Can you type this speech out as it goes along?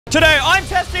Today, I'm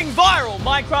testing viral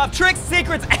Minecraft tricks,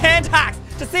 secrets, and hacks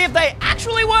to see if they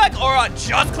actually work or are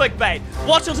just clickbait.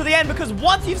 Watch till to the end because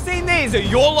once you've seen these,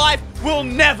 your life will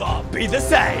never be the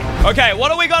same. Okay,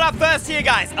 what do we got up first here,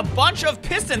 guys? A bunch of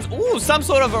pistons. Ooh, some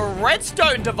sort of a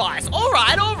redstone device. All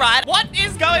right, all right. What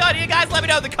is going on here, guys? Let me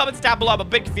know in the comments down below. I'm a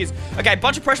bit confused. Okay,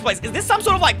 bunch of pressure plates. Is this some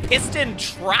sort of like piston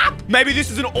trap? Maybe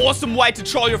this is an awesome way to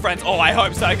troll your friends. Oh, I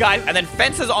hope so, guys. And then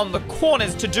fences on the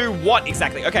corners to do what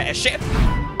exactly? Okay, a ship.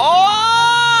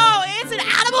 Oh, it's an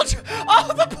animal.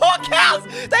 Oh, the poor cows.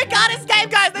 They can't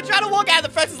escape, guys. They're trying to walk out. The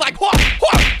fence is like, whoa,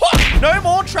 whoa, whoa. No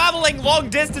more traveling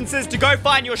long distances to go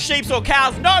find your sheep or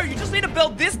cows. No, you just need to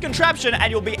build this contraption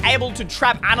and you'll be able to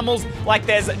trap animals like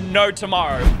there's no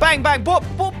tomorrow. Bang, bang, boop,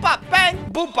 boop, bop, bang,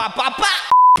 boop, bop, bop, bop.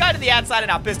 Go to the outside in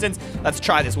our pistons. Let's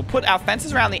try this. We'll put our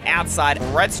fences around the outside,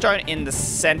 redstone in the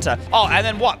center. Oh, and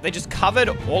then what? They just covered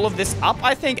all of this up,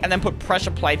 I think, and then put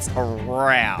pressure plates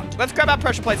around. Let's grab our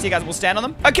pressure plates here, guys. We'll stand on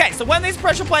them. Okay, so when these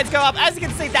pressure plates go up, as you can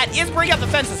see, that is bringing up the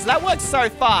fences. So that works so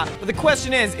far. But the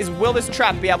question is will this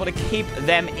trap be able to keep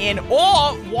them in,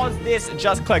 or was this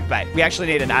just clickbait? We actually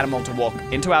need an animal to walk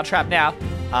into our trap now.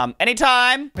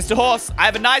 Anytime. Mr. Horse, I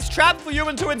have a nice trap for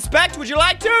you to inspect. Would you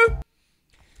like to?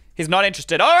 He's not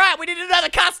interested. All right, we need another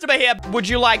customer here. Would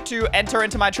you like to enter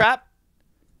into my trap?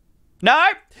 No?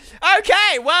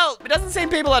 Okay, well, it doesn't seem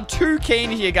people are too keen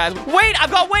here, guys. Wait,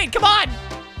 I've got wheat. Come on.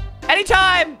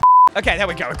 Anytime. Okay, there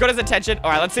we go. We've got his attention.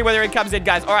 All right, let's see whether he comes in,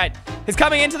 guys. All right, he's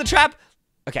coming into the trap.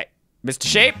 Okay, Mr.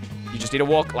 Sheep, you just need to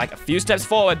walk like a few steps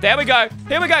forward. There we go.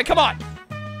 Here we go. Come on.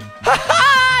 Ha-ha!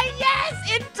 Yes,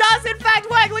 it does in fact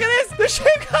work. Look at this. The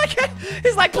sheep guy,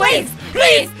 he's like, please,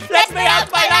 let me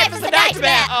out. My life is a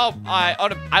nightmare. Oh,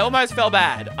 I almost felt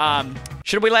bad.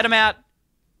 Should we let him out?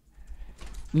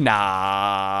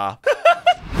 Nah.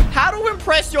 How to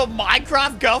impress your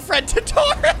Minecraft girlfriend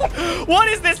tutorial. What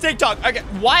is this TikTok? Okay,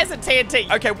 why is it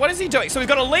TNT? Okay, what is he doing? So he's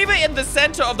got a lever in the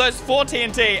center of those 4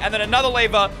 TNT and then another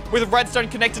lever with redstone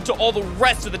connected to all the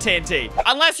rest of the TNT.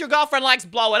 Unless your girlfriend likes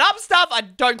blowing up stuff, I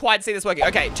don't quite see this working.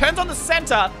 Okay, turns on the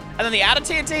center and then the outer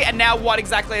TNT, and now what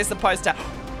exactly is supposed to...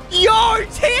 Yo,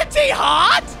 TNT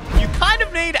heart? You kind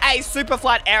of need a super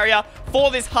flat area for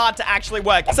this heart to actually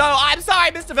work. So I'm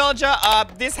sorry, Mr. Villager.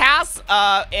 This house,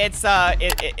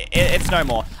 it's no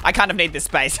more. I kind of need this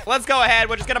space. Let's go ahead.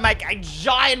 We're just gonna make a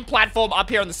giant platform up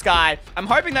here in the sky. I'm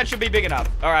hoping that should be big enough.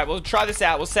 All right, we'll try this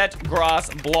out. We'll set grass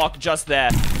block just there.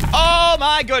 Oh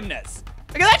my goodness.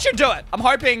 Okay, that should do it. I'm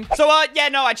hoping. So, yeah,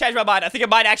 no, I changed my mind. I think it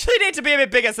might actually need to be a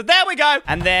bit bigger. So there we go.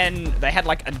 And then they had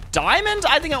like a diamond,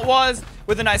 I think it was,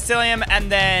 with an icilium, and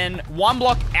then 1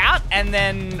 block out, and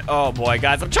then, oh boy,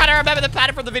 guys, I'm trying to remember the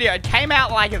pattern from the video. It came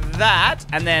out like that,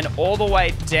 and then all the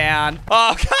way down.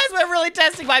 Oh, guys, we're really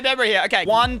testing my memory here. Okay,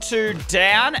 1, 2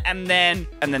 down, and then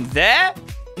there.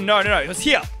 No, it was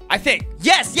here. I think.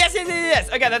 Yes.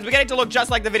 Okay, that's beginning to look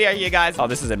just like the video here, guys. Oh,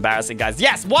 this is embarrassing, guys.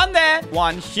 Yes, 1 there,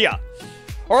 1 here.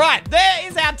 All right, there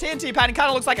is our TNT pattern. Kind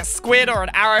of looks like a squid or an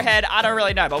arrowhead. I don't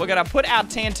really know, but we're going to put our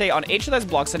TNT on each of those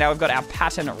blocks. So now we've got our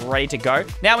pattern ready to go.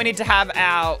 Now we need to have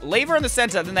our lever in the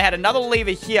center. Then they had another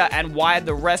lever here and wired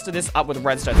the rest of this up with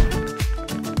redstone.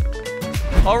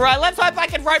 All right, let's hope I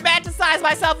can romanticize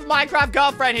myself with Minecraft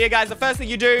girlfriend here, guys. The first thing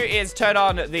you do is turn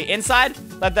on the inside.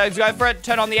 Let those go for it.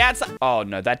 Turn on the outside. Oh,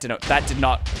 no, that did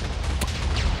not.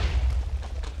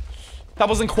 That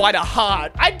wasn't quite a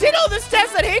heart. I did all the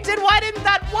steps that he did. Why didn't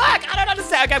that work? I don't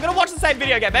understand. Okay, I'm gonna watch the same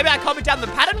video again. Maybe I copied down the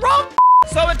pattern wrong?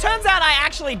 So it turns out I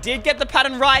actually did get the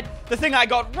pattern right. The thing I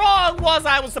got wrong was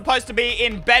I was supposed to be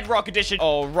in Bedrock Edition.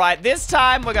 All right, this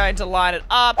time we're going to line it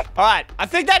up. All right, I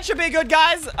think that should be good,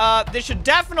 guys. This should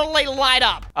definitely light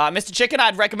up. Mr. Chicken,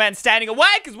 I'd recommend standing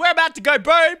away because we're about to go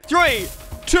boom. 3,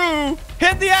 2,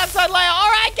 hit the outside layer.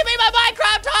 All right, give me my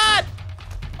Minecraft heart.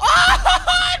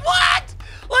 Oh, it worked.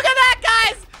 Look at that,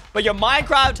 guys! But your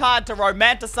Minecraft heart to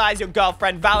romanticize your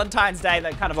girlfriend, Valentine's Day,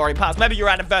 that kind of already passed. Maybe your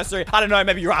anniversary. I don't know,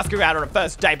 maybe you're asking her out on a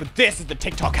first date, but this is the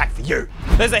TikTok hack for you.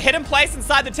 There's a hidden place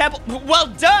inside the temple. Well,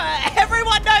 duh!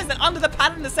 Everyone knows that under the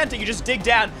pattern in the center, you just dig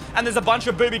down and there's a bunch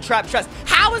of booby trap chests.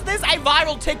 How is this a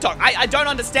viral TikTok? I don't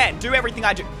understand. Do everything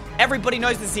I do. Everybody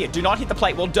knows this here. Do not hit the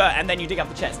plate. Well, duh, and then you dig up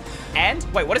the chest. And,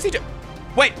 wait, what does he do?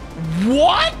 Wait,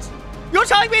 what? You're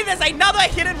telling me there's another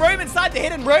hidden room inside the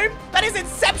hidden room? That is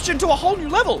Inception to a whole new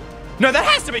level. No, that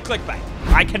has to be clickbait.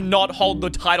 I cannot hold the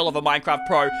title of a Minecraft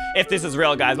pro if this is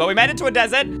real, guys. But we made it to a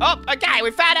desert. Oh, okay,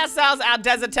 we found ourselves our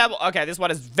desert temple. Okay, this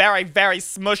one is very, very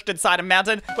smushed inside a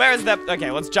mountain. Where is the... Okay,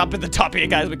 let's jump at the top here,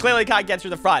 guys. We clearly can't get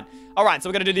through the front. All right, so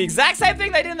we're gonna do the exact same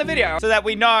thing they did in the video so that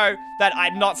we know that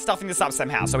I'm not stuffing this up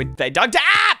somehow. So they dug down.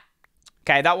 Ah!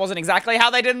 Okay, that wasn't exactly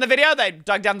how they did in the video. They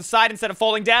dug down the side instead of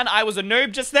falling down. I was a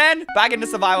noob just then. Back into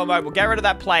survival mode. We'll get rid of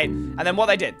that plate. And then what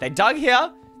they did, they dug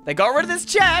here. They got rid of this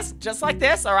chest, just like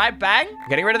this. All right, bang.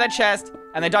 Getting rid of that chest.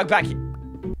 And they dug back here.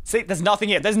 See, there's nothing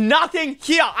here. There's nothing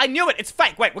here. I knew it. It's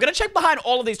fake. Wait, we're going to check behind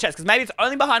all of these chests because maybe it's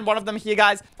only behind one of them here,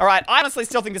 guys. All right, I honestly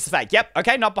still think this is fake. Yep.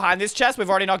 Okay, not behind this chest. We've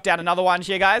already knocked down another one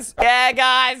here, guys. Yeah,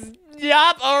 guys.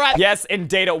 Yup, alright. Yes,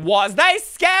 indeed it was. They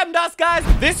scammed us, guys.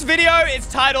 This video is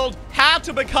titled, How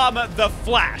to Become the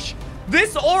Flash.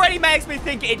 This already makes me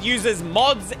think it uses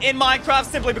mods in Minecraft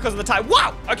simply because of the type.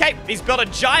 Wow! Okay, he's built a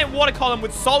giant water column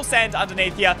with soul sand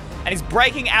underneath here, and he's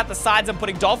breaking out the sides and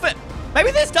putting dolphin.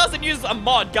 Maybe this doesn't use a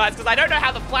mod, guys, because I don't know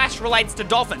how the Flash relates to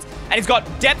dolphins. And he's got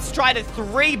Depth Strider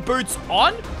 3 boots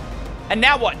on. And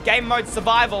now what? Game mode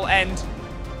survival and...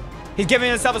 he's giving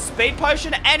himself a speed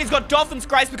potion, and he's got Dolphin's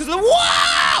Grace because of the...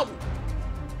 Wow!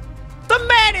 The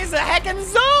man is a heckin'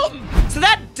 zoom! So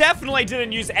that definitely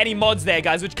didn't use any mods there,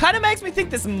 guys, which kind of makes me think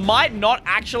this might not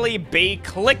actually be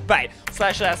clickbait.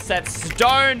 Slash set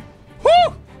stone.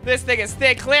 Whoo! This thing is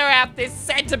thick. Clear out this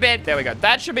center bit. There we go.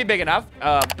 That should be big enough.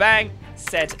 Bang.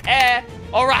 Set air.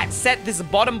 All right, set this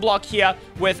bottom block here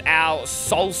with our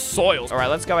soul soils. All right,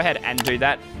 let's go ahead and do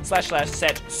that. Slash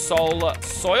set soul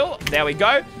soil. There we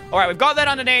go. All right, we've got that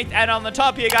underneath, and on the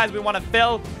top here, guys, we want to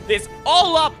fill this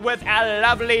all up with our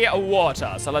lovely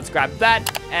water. So let's grab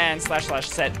that and slash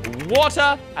set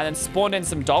water, and then spawned in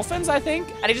some dolphins, I think.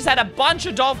 And he just had a bunch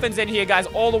of dolphins in here, guys,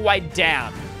 all the way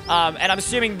down. And I'm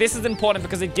assuming this is important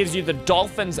because it gives you the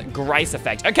Dolphin's Grace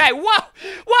effect. Okay, whoa!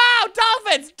 Wow,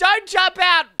 dolphins! Don't jump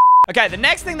out! Okay, the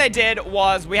next thing they did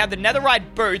was we had the netherite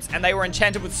boots, and they were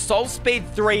enchanted with Soul Speed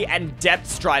 3 and Depth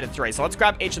Strider 3. So let's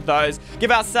grab each of those.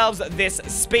 Give ourselves this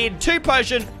Speed 2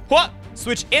 potion. What?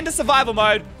 Switch into survival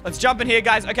mode. Let's jump in here,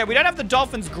 guys. Okay, we don't have the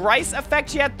Dolphin's Grace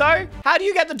effect yet, though. How do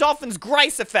you get the Dolphin's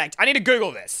Grace effect? I need to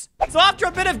Google this. So after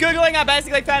a bit of Googling, I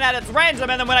basically found out it's random,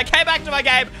 and then when I came back to my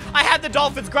game, I had the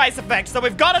Dolphin's Grace effect. So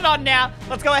we've got it on now.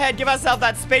 Let's go ahead, give ourselves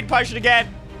that speed potion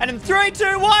again. And in 3,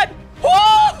 2, 1.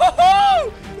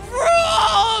 Whoa!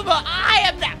 I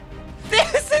am that.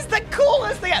 This is the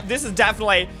coolest thing. This is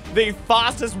definitely the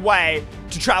fastest way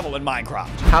to travel in Minecraft.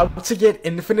 How to get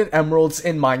infinite emeralds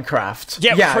in Minecraft.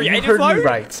 Yeah, you heard me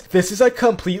right. This is a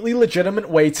completely legitimate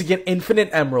way to get infinite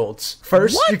emeralds.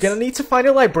 First, you're gonna need to find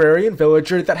a librarian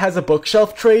villager that has a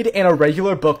bookshelf trade and a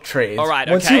regular book trade. Alright,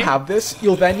 okay. Once you have this,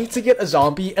 you'll then need to get a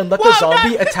zombie and let the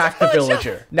zombie attack the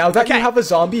villager. Now that you have a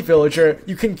zombie villager,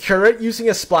 you can cure it using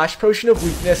a splash potion of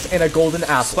weakness and a golden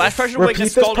apple. Splash potion of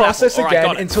weakness, Repeat this process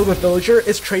again until the villager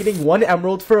is trading 1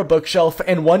 emerald for a bookshelf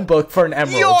and 1 book for an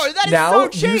emerald. Yo, that is so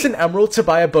cheap. Use an emerald to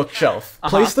buy a bookshelf.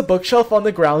 Place the bookshelf on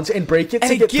the ground and break it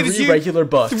to get 3 regular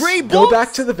books. 3 books? Go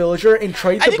back to the villager and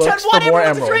trade the books for more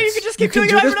emeralds. You can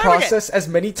do this process as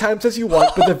many times as you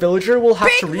want, but the villager will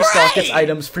have to restock its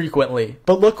items frequently.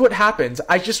 But look what happened.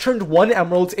 I just turned 1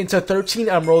 emerald into 13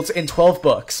 emeralds and 12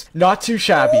 books. Not too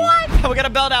shabby. What? We're gonna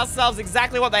build ourselves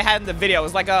exactly what they had in the video. It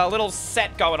was like a little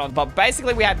set going on. But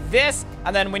basically we had this,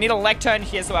 and then we need a lectern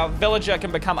here so our villager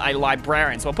can become a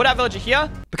librarian. So we'll put our villager here.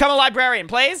 Become a librarian,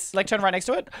 please. Lectern right next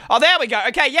to it. Oh, there we go.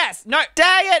 Okay, yes. No,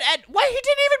 dang it. And wait, he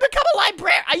didn't even become a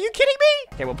librarian. Are you kidding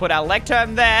me? Okay, we'll put our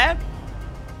lectern there.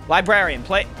 Librarian,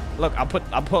 please. Look, I'll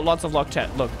put lots of lectern.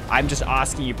 Look, I'm just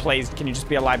asking you, please. Can you just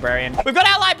be a librarian? We've got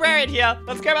our librarian here.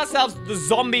 Let's grab ourselves the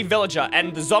zombie villager,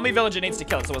 and the zombie villager needs to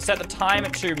kill it. So we'll set the time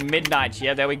to midnight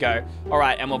here. There we go. All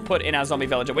right, and we'll put in our zombie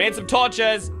villager. We need some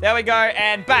torches. There we go,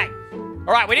 and bang.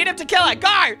 All right, we need him to kill it.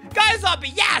 Go! Go,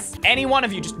 zombie! Yes! Any one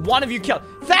of you, just one of you kill.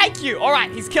 Thank you! All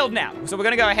right, he's killed now. So we're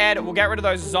gonna go ahead. We'll get rid of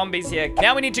those zombies here.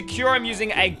 Now we need to cure him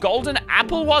using a golden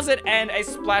apple, was it? And a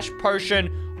splash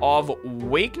potion of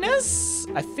weakness?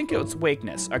 I think it was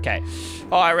weakness. Okay.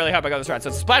 Oh, I really hope I got this right. So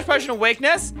it's a splash potion of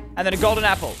weakness, and then a golden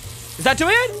apple. Is that to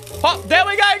it? Oh, there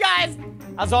we go, guys!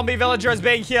 Our zombie villager is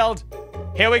being killed.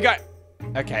 Here we go.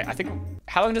 Okay, I think...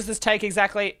 How long does this take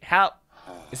exactly?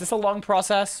 Is this a long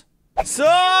process? So,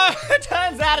 it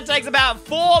turns out it takes about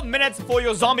 4 minutes for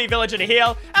your zombie villager to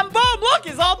heal. And boom, look,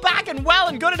 he's all back and well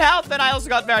and good in health. And I also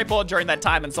got very bored during that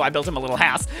time, and so I built him a little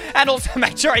house. And also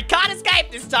made sure he can't escape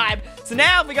this time. So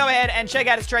now if we go ahead and check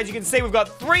out his trades, you can see we've got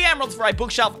 3 emeralds for a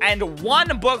bookshelf and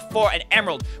 1 book for an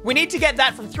emerald. We need to get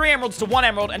that from 3 emeralds to 1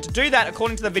 emerald. And to do that,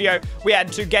 according to the video, we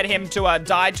had to get him to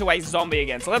die to a zombie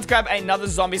again. So let's grab another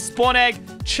zombie spawn egg,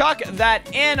 chuck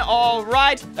that in, all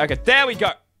right. Okay, there we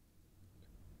go.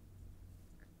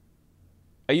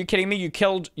 Are you kidding me? You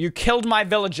killed my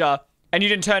villager, and you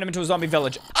didn't turn him into a zombie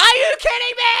villager. Are you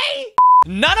kidding me?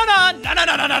 No.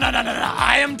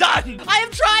 I am done. I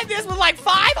have tried this with like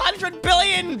 500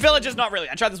 billion villages. Not really.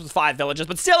 I tried this with 5 villages,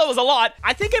 but still it was a lot.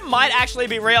 I think it might actually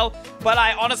be real, but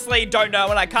I honestly don't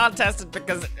know, and I can't test it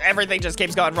because everything just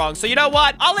keeps going wrong. So you know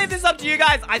what? I'll leave this up to you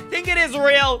guys. I think it is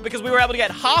real because we were able to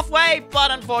get halfway, but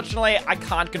unfortunately, I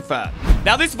can't confirm.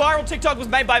 Now, this viral TikTok was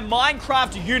made by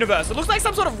Minecraft Universe. It looks like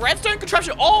some sort of redstone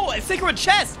contraption. Oh, a secret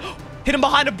chest. Hidden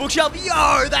behind a bookshelf.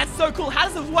 Yo, that's so cool. How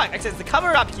does this work? Actually, there's the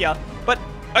cover up here, but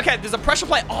okay, there's a pressure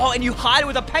plate. Oh, and you hide it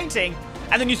with a painting,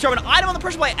 and then you throw an item on the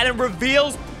pressure plate, and it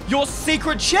reveals your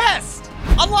secret chest.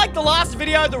 Unlike the last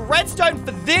video, the redstone for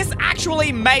this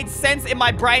actually made sense in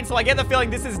my brain, so I get the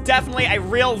feeling this is definitely a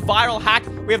real viral hack.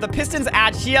 We have the pistons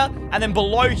out here, and then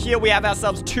below here we have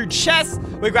ourselves 2 chests.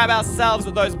 We grab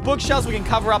ourselves those bookshelves. We can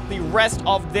cover up the rest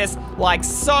of this like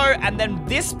so, and then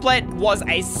this plate was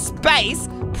a space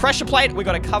pressure plate. We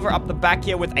got to cover up the back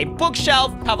here with a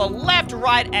bookshelf. Cover left,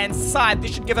 right, and side.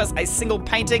 This should give us a single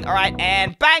painting. All right,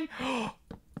 and bang.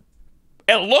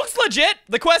 It looks legit.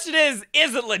 The question is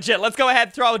it legit? Let's go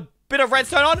ahead, throw a bit of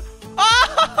redstone on.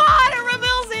 Oh, it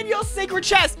reveals in your secret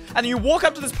chest. And then you walk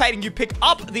up to this painting, you pick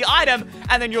up the item,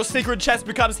 and then your secret chest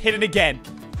becomes hidden again.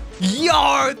 Yo,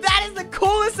 that is the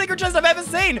coolest secret chest I've ever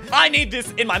seen. I need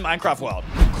this in my Minecraft world.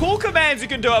 Cool commands you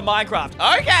can do at Minecraft.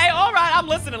 Okay, all right, I'm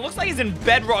listening. Looks like he's in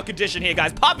Bedrock Edition here,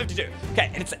 guys. Part 52. Okay,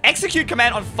 and it's an execute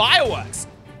command on fireworks.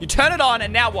 You turn it on,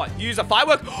 and now what? Use a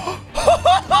firework.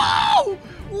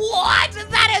 What?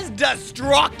 That is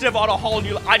destructive on a whole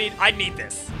new... I need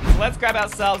this. So let's grab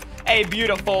ourselves a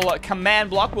beautiful command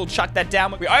block. We'll chuck that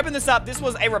down. We open this up. This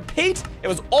was a repeat. It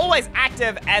was always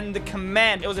active, and the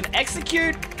command, it was an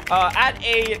execute at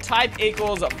a type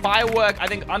equals firework, I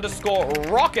think underscore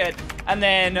rocket, and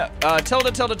then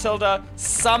tilde,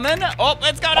 summon. Oh,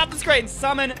 let's go up the screen.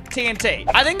 Summon TNT.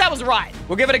 I think that was right.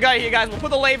 We'll give it a go here, guys. We'll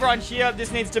put the lever on here.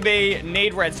 This needs to be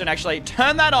need redstone, actually.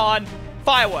 Turn that on.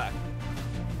 Firework.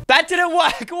 That didn't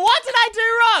work. What did I do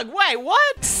wrong? Wait,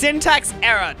 what? Syntax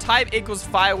error. Type equals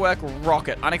firework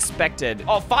rocket. Unexpected.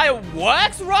 Oh,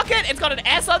 fireworks rocket? It's got an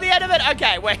S on the end of it?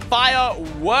 Okay, wait.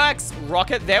 Fireworks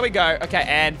rocket. There we go. Okay,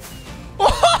 and... Yo!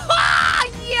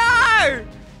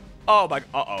 Oh, my...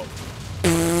 Uh-oh.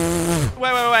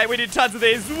 Wait. We need tons of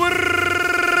these. Look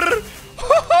at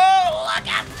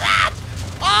that!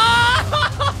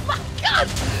 Oh, my God!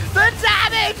 The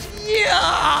damage! Yo!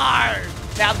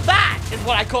 Now that is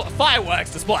what I call a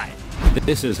fireworks display.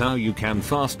 This is how you can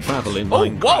fast travel in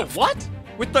Minecraft. Whoa, what?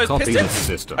 With those copy pistons? This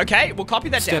system. Okay, we'll copy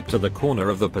that Step down. to the corner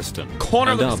of the piston.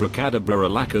 Corner and of the abracadabra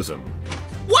lachism.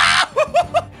 Wow!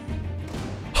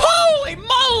 Holy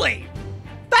moly!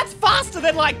 That's faster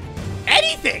than, like,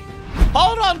 anything.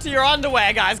 Hold on to your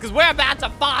underwear, guys, because we're about to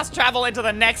fast travel into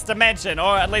the next dimension.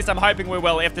 Or at least I'm hoping we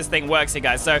will if this thing works here,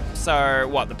 guys. So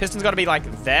what? The piston's got to be, like,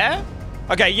 there?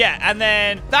 Okay, yeah, and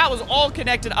then that was all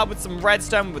connected up with some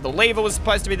redstone with the lever was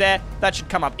supposed to be there. That should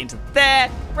come up into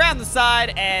there, around the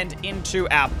side, and into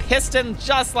our piston,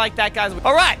 just like that, guys.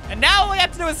 All right, and now all we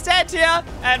have to do is stand here,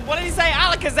 and what did he say?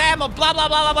 Alakazam or blah, blah,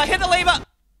 blah, blah, blah. Hit the lever.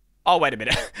 Oh, wait a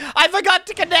minute. I forgot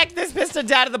to connect this piston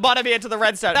down to the bottom here to the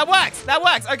redstone. That works.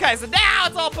 Okay, so now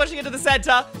it's all pushing into the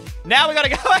center. Now we gotta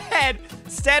go ahead,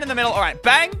 stand in the middle. All right,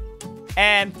 bang,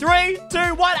 and 3,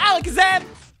 2, 1, Alakazam.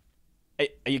 Are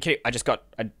you kidding? I just got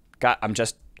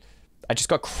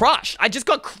crushed.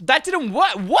 That didn't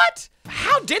work. What?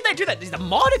 How did they do that? Is the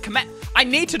modded command? I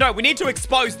need to know. We need to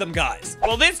expose them, guys.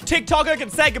 Well, this TikToker can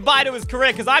say goodbye to his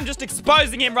career because I'm just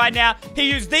exposing him right now.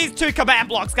 He used these 2 command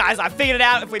blocks, guys. I figured it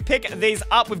out. If we pick these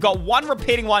up, we've got one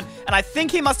repeating one, and I think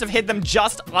he must have hid them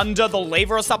just under the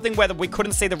lever or something where we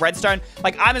couldn't see the redstone.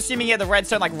 Like, I'm assuming he had the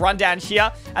redstone, like, run down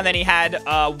here, and then he had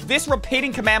this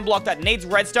repeating command block that needs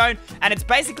redstone, and it's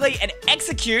basically an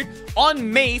execute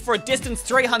on me for a distance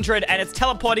 300, and it's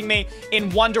teleporting me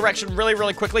in one direction really,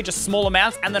 really quickly, just small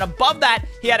amounts. And then above that,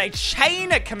 he had a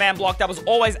chain command block that was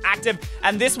always active,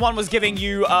 and this one was giving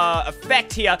you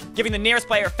effect here, giving the nearest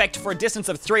player effect for a distance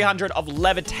of 300 of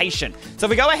levitation. So if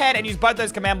we go ahead and use both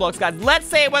those command blocks, guys, let's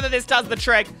see whether this does the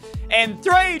trick. In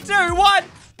 3, 2, 1,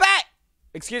 back.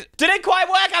 Didn't quite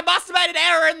work. I must have made an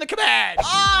error in the command.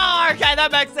 Oh, okay,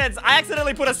 that makes sense. I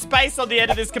accidentally put a space on the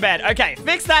end of this command. Okay,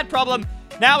 fix that problem.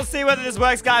 Now we'll see whether this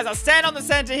works, guys. I'll stand on the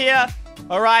center here.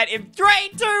 All right, in 3,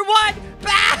 2, 1,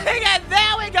 bang, and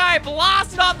there we go.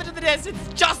 Blast it off into the distance,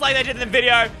 just like they did in the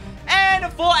video.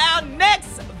 And for our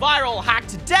next viral hack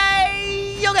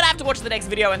today, you're gonna have to watch the next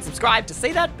video and subscribe to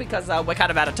see that because we're kind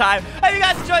of out of time. Hope you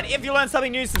guys enjoyed. If you learned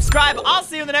something new, subscribe. I'll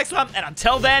see you in the next one. And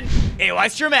until then,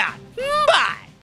 Eystreem out. Bye.